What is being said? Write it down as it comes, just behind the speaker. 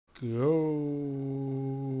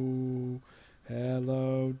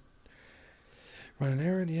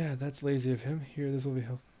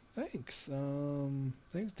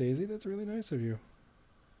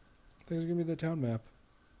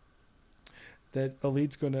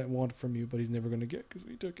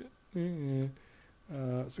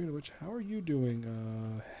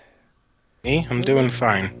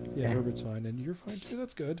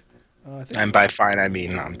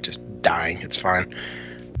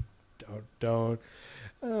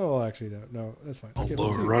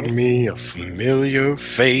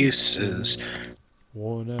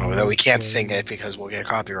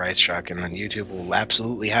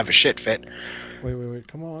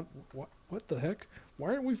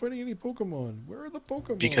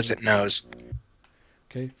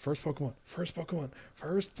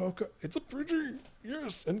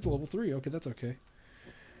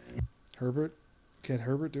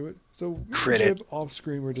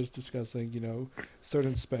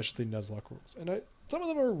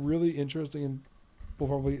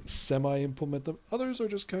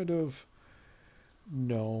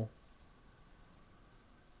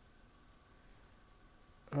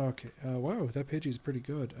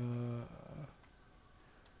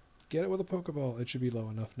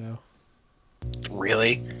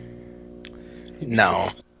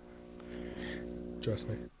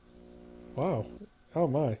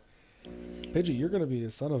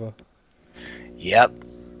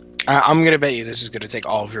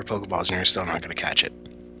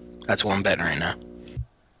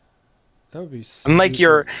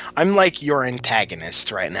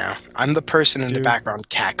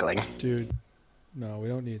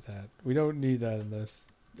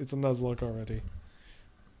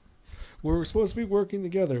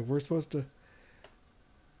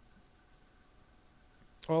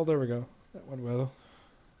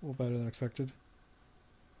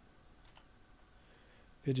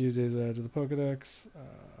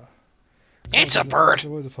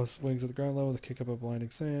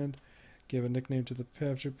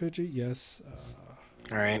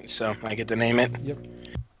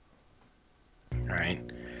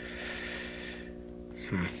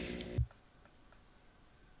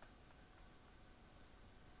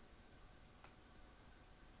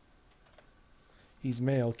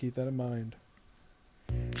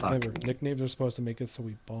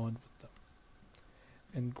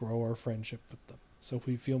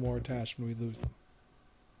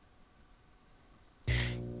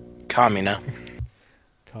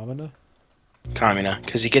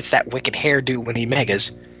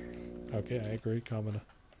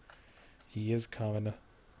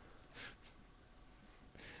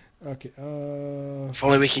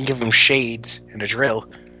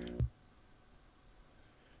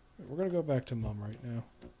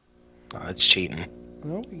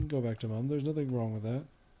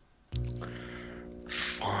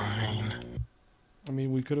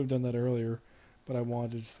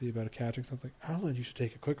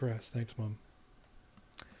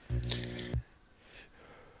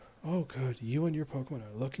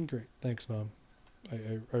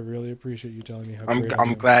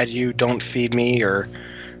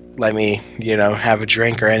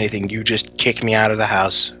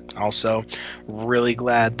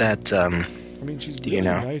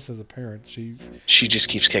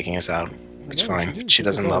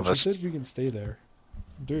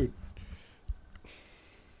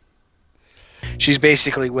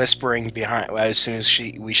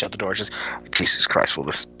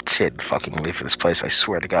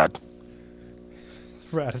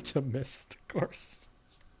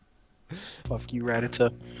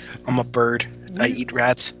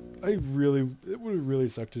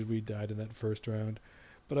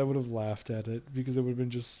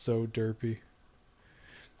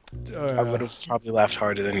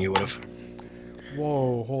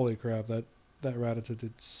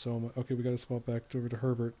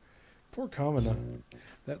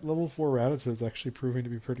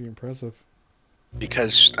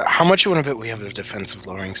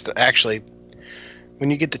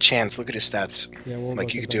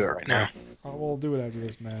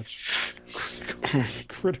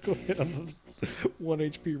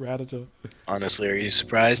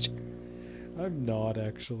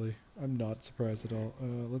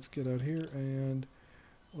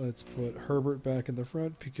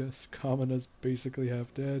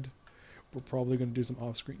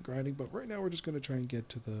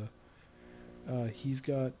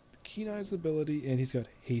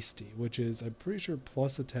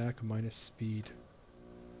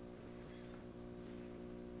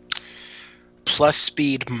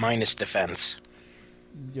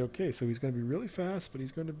Okay, so he's going to be really fast, but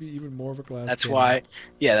he's going to be even more of a glass That's cannon. why,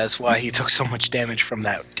 yeah, that's why he took so much damage from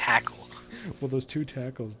that tackle. Well, those two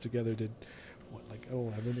tackles together did, what, like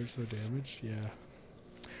 11 or so damage? Yeah.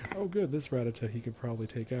 Oh, good. This Rattata he can probably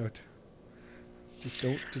take out. Just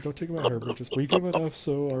don't take him out, Herbert. Just weaken him enough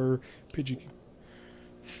so our Pidgey can...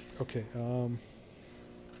 Okay,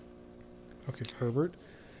 Okay, Herbert.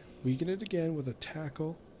 Weaken it again with a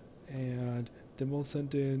tackle, and then we'll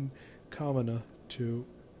send in Kamina to...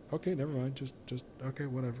 Okay, never mind. Just okay,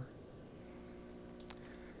 whatever.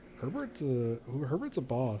 Herbert's a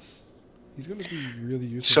boss. He's gonna be really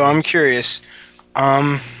useful. So I'm curious.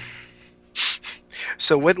 Um,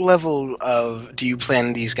 so what level of do you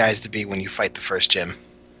plan these guys to be when you fight the first gym?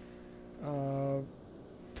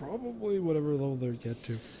 Probably whatever level they get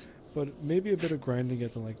to, but maybe a bit of grinding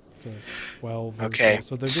at the like the 12 or Okay,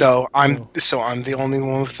 so. So so I'm know, I'm the only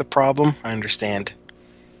one with the problem. I understand.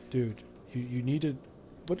 dude, you need to.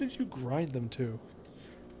 What did you grind them to?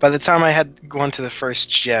 By the time I had gone to the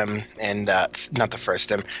first gym, and not the first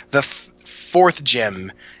gym, the fourth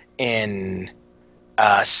gym in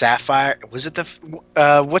Sapphire, was it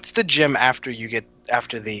the what's the gym after you get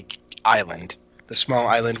after the island, the small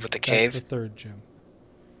island with the cave? That's the third gym.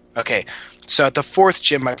 Okay, so at the fourth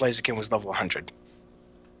gym, my Blaziken was level 100.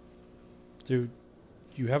 Dude,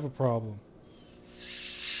 you have a problem,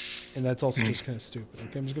 and that's also just kind of stupid.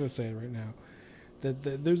 Okay, I'm just gonna say it right now.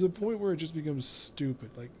 That there's a point where it just becomes stupid.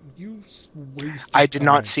 Like you wasted. I did time.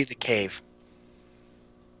 not see the cave.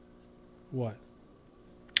 What?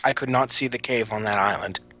 I could not see the cave on that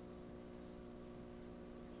island.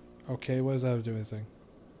 Okay, what does that have to do with anything?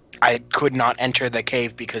 I could not enter the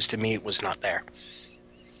cave because to me it was not there.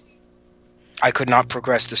 I could not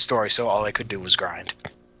progress the story, so all I could do was grind.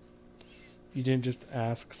 You didn't just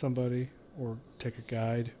ask somebody or take a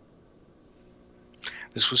guide?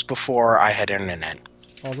 This was before I had internet.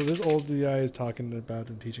 Also, this old guy is talking about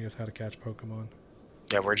and teaching us how to catch Pokemon.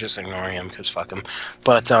 Yeah, we're just ignoring him because fuck him.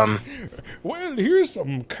 But well, here's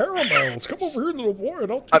some caramels. Come over here, little boy,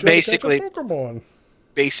 and I'll teach you how to catch a Pokemon.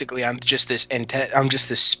 Basically, I'm just this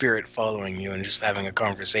spirit following you and just having a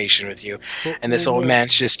conversation with you. And this old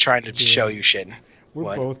man's just trying to show you shit.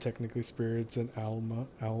 We're both technically spirits in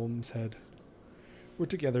Alm's head. We're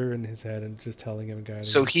together in his head and just telling him and guiding him.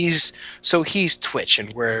 So he's Twitch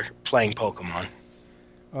and we're playing Pokemon.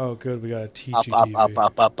 Oh, good. We got a teach up, you up, TV. Up,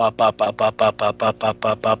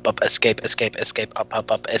 escape,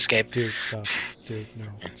 up, escape. Dude, stop. Dude, no.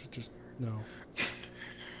 Just no.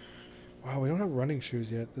 Wow, we don't have running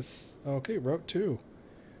shoes yet. Okay, Route 2.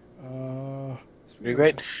 Pretty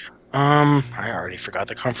great. I already forgot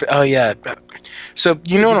the conference. Oh yeah. So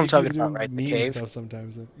you know what I'm talking about, right? The cave. Stuff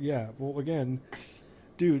sometimes. Yeah. Well, again,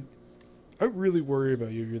 dude, I really worry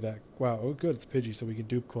about you. You're that. Wow. Oh, good. It's Pidgey, so we can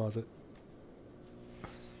dupe closet.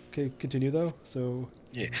 Okay, continue though. So.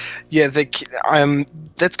 Yeah.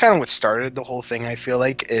 That's kind of what started the whole thing. I feel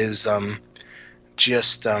like is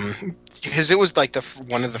just because it was like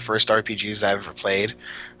one of the first RPGs I ever played.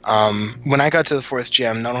 When I got to the fourth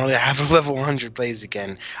gym, not only did I have a level 100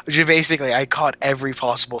 Blaziken, which basically I caught every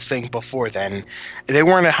possible thing before then. They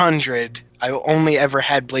weren't 100. I only ever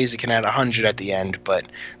had Blaziken at 100 at the end, but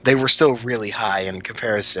they were still really high in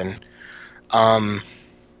comparison.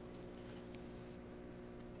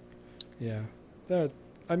 Yeah,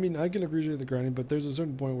 I mean, I can appreciate the grinding, but there's a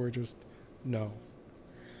certain point where just no.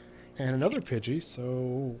 And another Pidgey,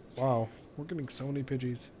 so wow, we're getting so many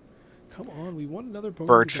Pidgeys. Come on, we want another Pokemon.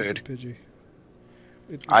 Bird food. Pidgey.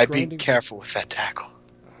 I'd be careful with that tackle.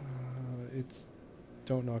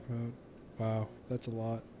 Don't knock him out. Wow, that's a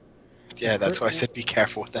lot. Yeah, that's why I said be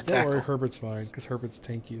careful with that tackle. Don't worry, Herbert's fine, because Herbert's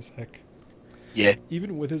tanky as heck. Yeah.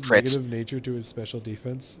 Even with his negative nature to his special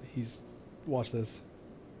defense, watch this.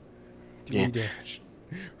 3 damage.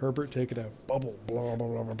 Herbert, take it out. Bubble. Blah, blah,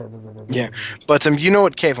 blah, blah, blah, blah, blah, yeah, but you know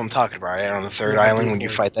what cave I'm talking about, right? On the third island when you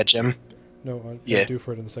fight that gym? No, I do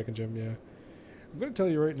for it in the second gym, yeah. I'm going to tell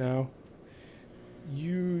you right now,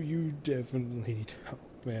 you definitely need help,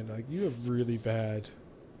 man. Like, you have really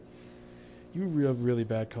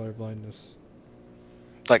bad color blindness.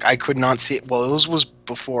 Like, I could not see it. Well, this was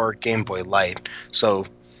before Game Boy Light, so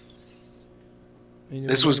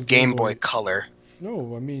this was Game Boy Color.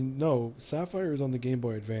 No, I mean, no. Sapphire is on the Game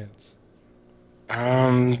Boy Advance.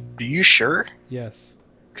 Are you sure? Yes.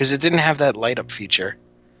 Because it didn't have that light up feature.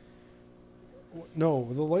 No,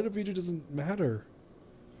 the light up feature doesn't matter.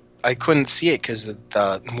 I couldn't see it because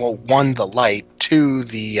one, the light, two,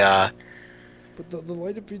 the But the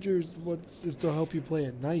light up feature is to help you play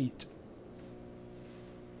at night.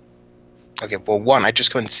 Okay, well, one, I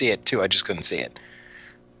just couldn't see it. Two, I just couldn't see it.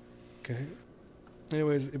 Okay.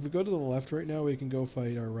 Anyways, if we go to the left right now, we can go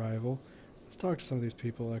fight our rival. Let's talk to some of these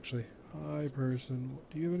people, actually. Hi, person.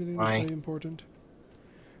 Do you have anything to say important?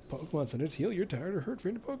 Pokemon Centers heal your tired or hurt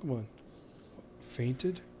fainted Pokemon.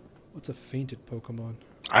 Fainted? What's a fainted Pokemon?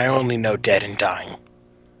 I only know dead and dying.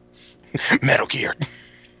 Metal Gear.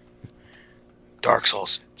 Dark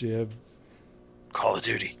Souls. Jib. Call of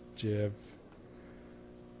Duty. Jib.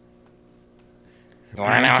 You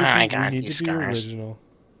wanna know how I got we need these to be scars? original.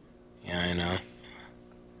 Yeah, I know.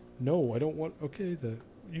 No, I don't want... Okay, then.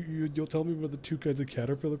 You'll tell me about the 2 kinds of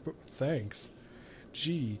caterpillar... Thanks.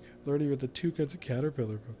 Gee, learning about the 2 kinds of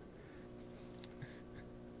caterpillar...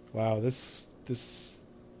 Wow, this...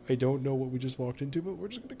 I don't know what we just walked into, but we're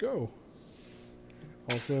just gonna go.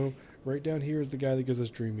 Also, right down here is the guy that gives us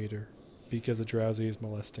Dream Eater, because a drowsy is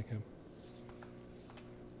molesting him.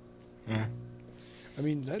 Hmm. I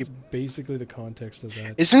mean, that's basically the context of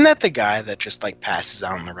that. Isn't that the guy that just, like, passes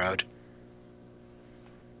out on the road?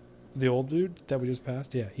 The old dude that we just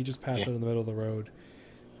passed? Yeah, he just passed out in the middle of the road.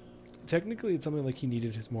 Technically, it's something like he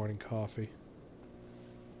needed his morning coffee.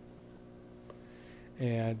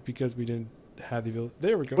 And because we didn't have the ability...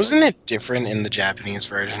 There we go. Wasn't it different in the Japanese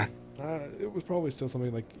version? It was probably still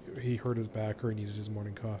something like he hurt his back or he needed his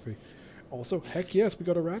morning coffee. Also, heck yes, we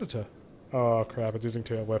got a Rattata. Oh, crap, it's using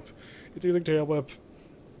Tail Whip. It's using Tail Whip.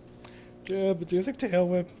 Jeb, it's using Tail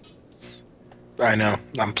Whip. I know.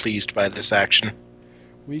 I'm pleased by this action.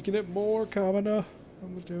 Weaken it more, Kamina. How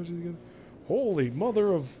much damage is he getting? Holy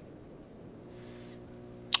mother of...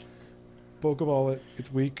 Pokeball it.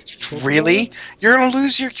 It's weak. Pokeball Really? it. You're gonna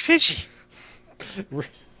lose your Pidgey.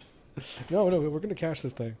 No, we're gonna catch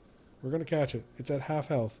this thing. We're gonna catch it. It's at half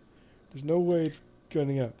health. There's no way it's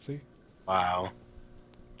gunning out, see? Wow.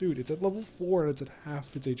 Dude, it's at level 4 and it's at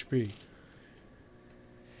half its HP.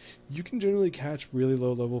 You can generally catch really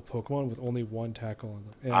low level Pokemon with only 1 tackle on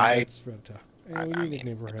them. And that's Rattata. And we need a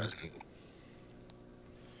nickname for him.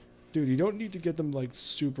 Dude, you don't need to get them like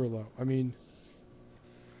super low. I mean...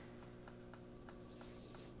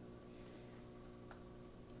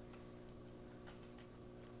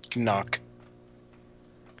 Gnochi.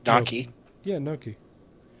 Yeah, Gnochi.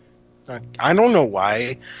 I don't know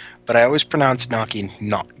why, but I always pronounce Gnochi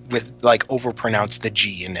not with like overpronounce the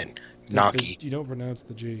G in it. Gnochi. You don't pronounce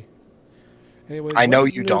the G. Anyway, I know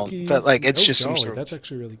you don't, but like it's just some sort of... That's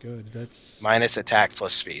actually really good. That's minus attack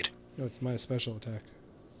plus speed. No, it's minus special attack.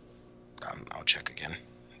 I'll check again.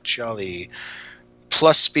 Jolly.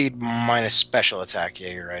 Plus speed minus special attack. Yeah,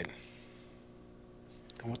 you're right.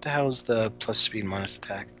 What the hell is the plus speed minus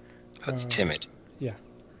attack? That's timid. Yeah.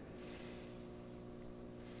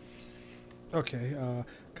 Okay,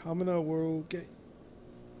 Kamina will get...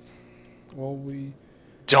 Well, we...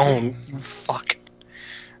 Don't, you fuck.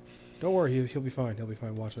 Don't worry, he'll be fine. He'll be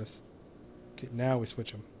fine. Watch this. Okay, now we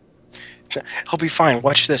switch him. He'll be fine.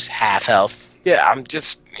 Watch this. Half health. Yeah, I'm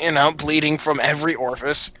just, bleeding from every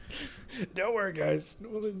orifice. Don't worry, guys.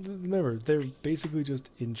 Remember, they're basically just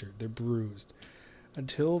injured. They're bruised.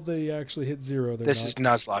 Until they actually hit 0, they're This is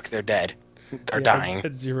Nuzlocke. They're dead. They're dying.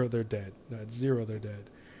 At 0, they're dead. No, at 0, they're dead.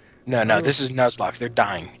 No, this is Nuzlocke. They're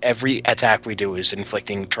dying. Every attack we do is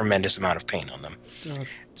inflicting tremendous amount of pain on them. Oh,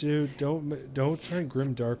 dude, don't try and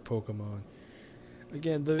Grimdark Pokemon.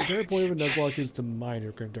 Again, the entire point of a Nuzlocke is to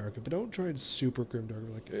minor Grimdark, but don't try and super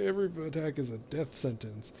Grimdark. Like, every attack is a death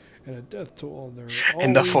sentence and a death toll, and they're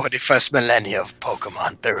In the 41st millennia of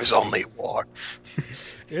Pokemon, there is only war.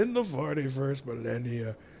 In the 41st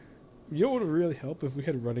millennia. You know what would really help if we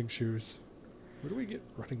had running shoes? Where do we get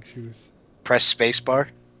running shoes? Press spacebar.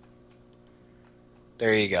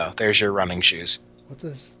 There you go. There's your running shoes. What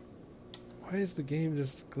this? Why is the game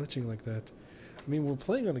just glitching like that? I mean, we're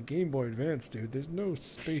playing on a Game Boy Advance, dude. There's no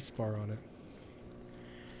space bar on it.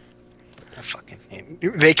 I fucking hate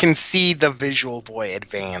it. They can see the Visual Boy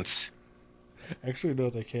Advance. Actually, no,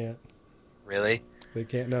 they can't. Really? They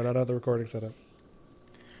can't. No, not on the recording setup.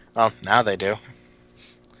 Oh, now they do.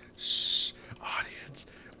 Shh, audience.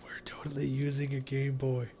 We're totally using a Game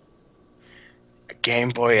Boy. A Game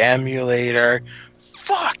Boy emulator.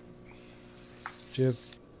 Fuck! Jib,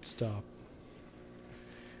 stop.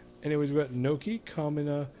 Anyways, we got Gnochi,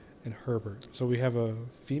 Kamina, and Herbet. So we have a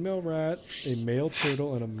female rat, a male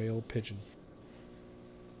turtle, and a male pigeon.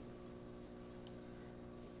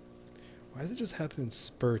 Why does it just happen in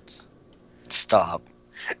spurts? Stop.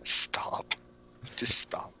 Stop. Just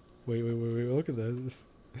stop. Wait, look at this.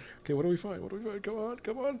 Okay, what do we find?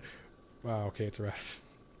 Come on. Wow, okay, it's a rat.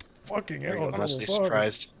 Fucking hell, I'm honestly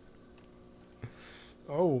surprised.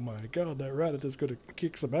 Oh my god, that Rattata's gonna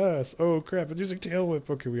kick some ass. Oh crap, it's using Tail Whip.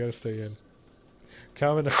 Okay, we gotta stay in.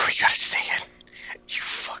 Kamina. We gotta stay in. You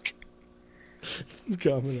fuck.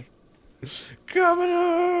 Kamina. Kamina!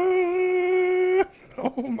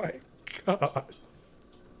 Oh my god.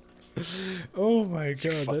 Oh my You god.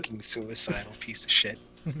 That. fucking suicidal piece of shit.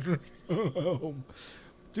 Oh.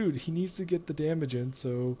 Dude, he needs to get the damage in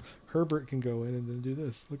so Herbert can go in and then do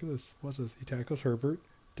this. Look at this. Watch this. He tackles Herbert.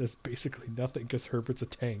 Does basically nothing because Herbert's a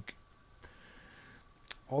tank.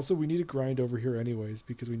 Also, we need to grind over here anyways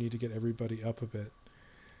because we need to get everybody up a bit.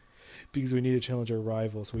 Because we need to challenge our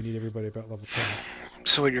rivals, so we need everybody about level 10.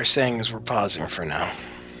 So what you're saying is we're pausing for now.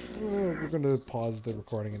 We're going to pause the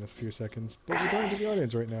recording in a few seconds, but we're talking to the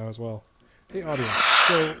audience right now as well. Hey, audience.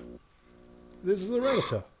 So, this is a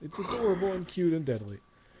Rattata. It's adorable and cute and deadly.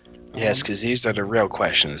 Yes, because these are the real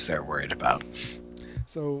questions they're worried about.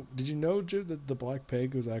 So, did you know, Jib, that the black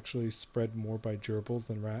peg was actually spread more by gerbils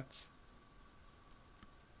than rats?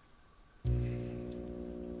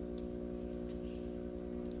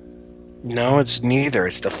 No, it's neither.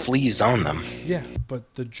 It's the fleas on them. Yeah,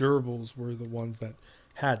 but the gerbils were the ones that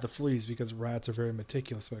had the fleas because rats are very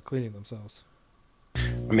meticulous about cleaning themselves.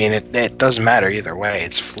 I mean, it doesn't matter either way.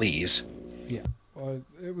 It's fleas. Yeah, well,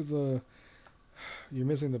 it was a... You're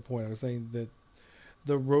missing the point. I was saying that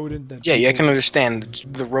the rodent that... Yeah, I can understand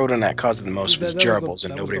the rodent that caused it the most was gerbils,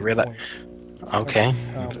 and nobody realized... Okay.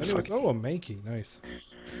 Anyways, oh, a Mankey. Nice.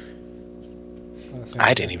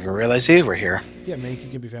 I didn't even realize they were here. Yeah,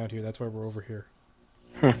 Mankey can be found here. That's why we're over here.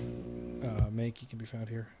 Mankey can be found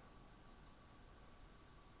here.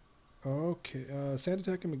 Okay, sand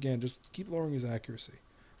attack him again. Just keep lowering his accuracy.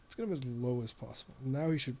 Let's get him as low as possible. Now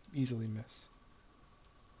he should easily miss.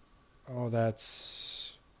 Oh,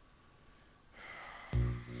 that's...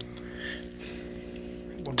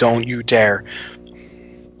 Don't you dare.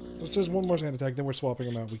 Let's just one more sand attack, then we're swapping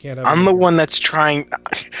him out. We can't have... I'm the one that's trying...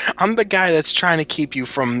 I'm the guy that's trying to keep you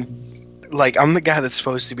from... Like, I'm the guy that's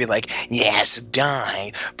supposed to be like, yes,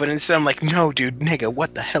 die. But instead I'm like, no, dude, nigga,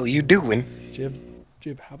 what the hell are you doing?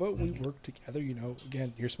 Jib, how about we work together? You know,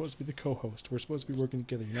 again, you're supposed to be the co-host. We're supposed to be working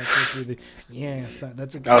together. You're not supposed to be the... Yes,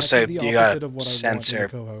 that's exactly the opposite of what I want in a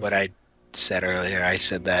co-host. What I said earlier. I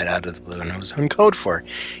said that out of the blue, and it was uncalled for.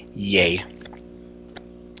 Yay.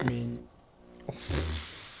 I mean...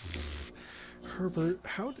 Herbert,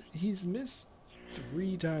 he's missed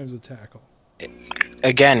 3 times with tackle.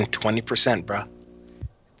 Again, 20%, bruh.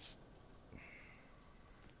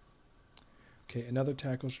 Okay, another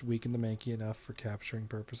tackle should weaken the Mankey enough for capturing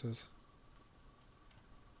purposes.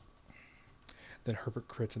 Then Herbert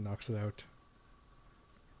crits and knocks it out.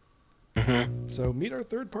 So meet our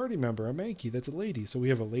third party member, a Mankey. That's a lady. So we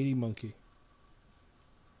have a lady monkey.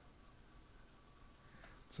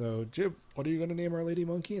 So, Jib, what are you going to name our lady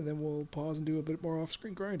monkey? And then we'll pause and do a bit more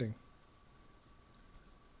off-screen grinding.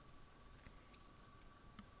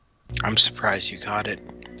 I'm surprised you got it.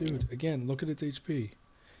 Dude, again, look at its HP.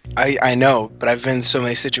 I know, but I've been in so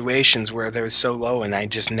many situations where they're so low and I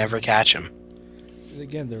just never catch them.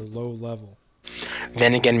 Again, they're low level.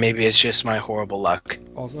 Then again, maybe it's just my horrible luck.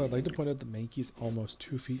 Also, I'd like to point out that Mankey is almost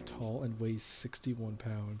 2 feet tall and weighs 61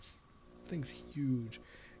 pounds. Thing's huge.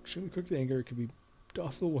 Extremely quick to anger, it can be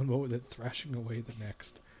docile one moment, then thrashing away the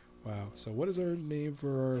next. Wow. So what is our name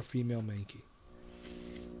for our female Mankey?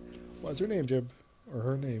 What's her name, Jib? Or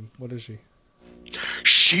her name? What is she?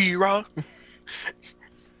 She-Ra.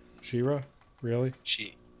 She-Ra? Really?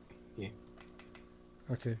 Yeah.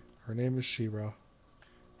 Okay. Her name is She-Ra.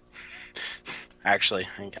 Actually,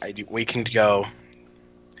 we can go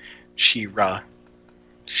She-Ra.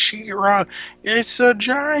 She-Ra, it's a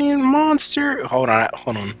giant monster. Hold on.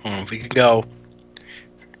 We can go.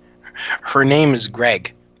 Her name is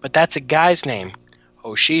Greg, but that's a guy's name.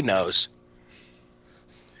 Oh, she knows.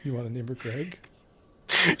 You want to name her Greg?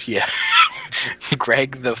 Yeah.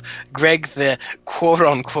 Greg the quote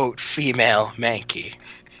unquote female Mankey.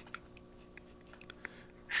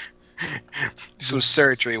 So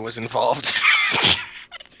surgery was involved.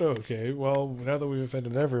 Okay, well, now that we've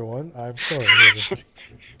offended everyone, I'm sorry.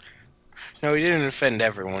 No, we didn't offend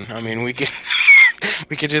everyone. I mean, we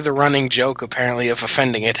could do the running joke, apparently, of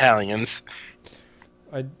offending Italians.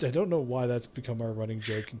 I don't know why that's become our running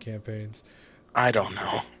joke in campaigns. I don't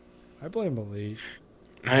know. I blame Elite.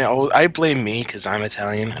 I blame me because I'm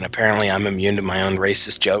Italian, and apparently I'm immune to my own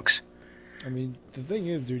racist jokes. I mean, the thing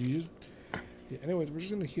is, dude, you just... Yeah, anyways, we're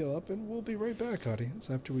just going to heal up, and we'll be right back, audience,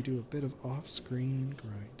 after we do a bit of off-screen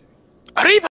grinding. Arriba!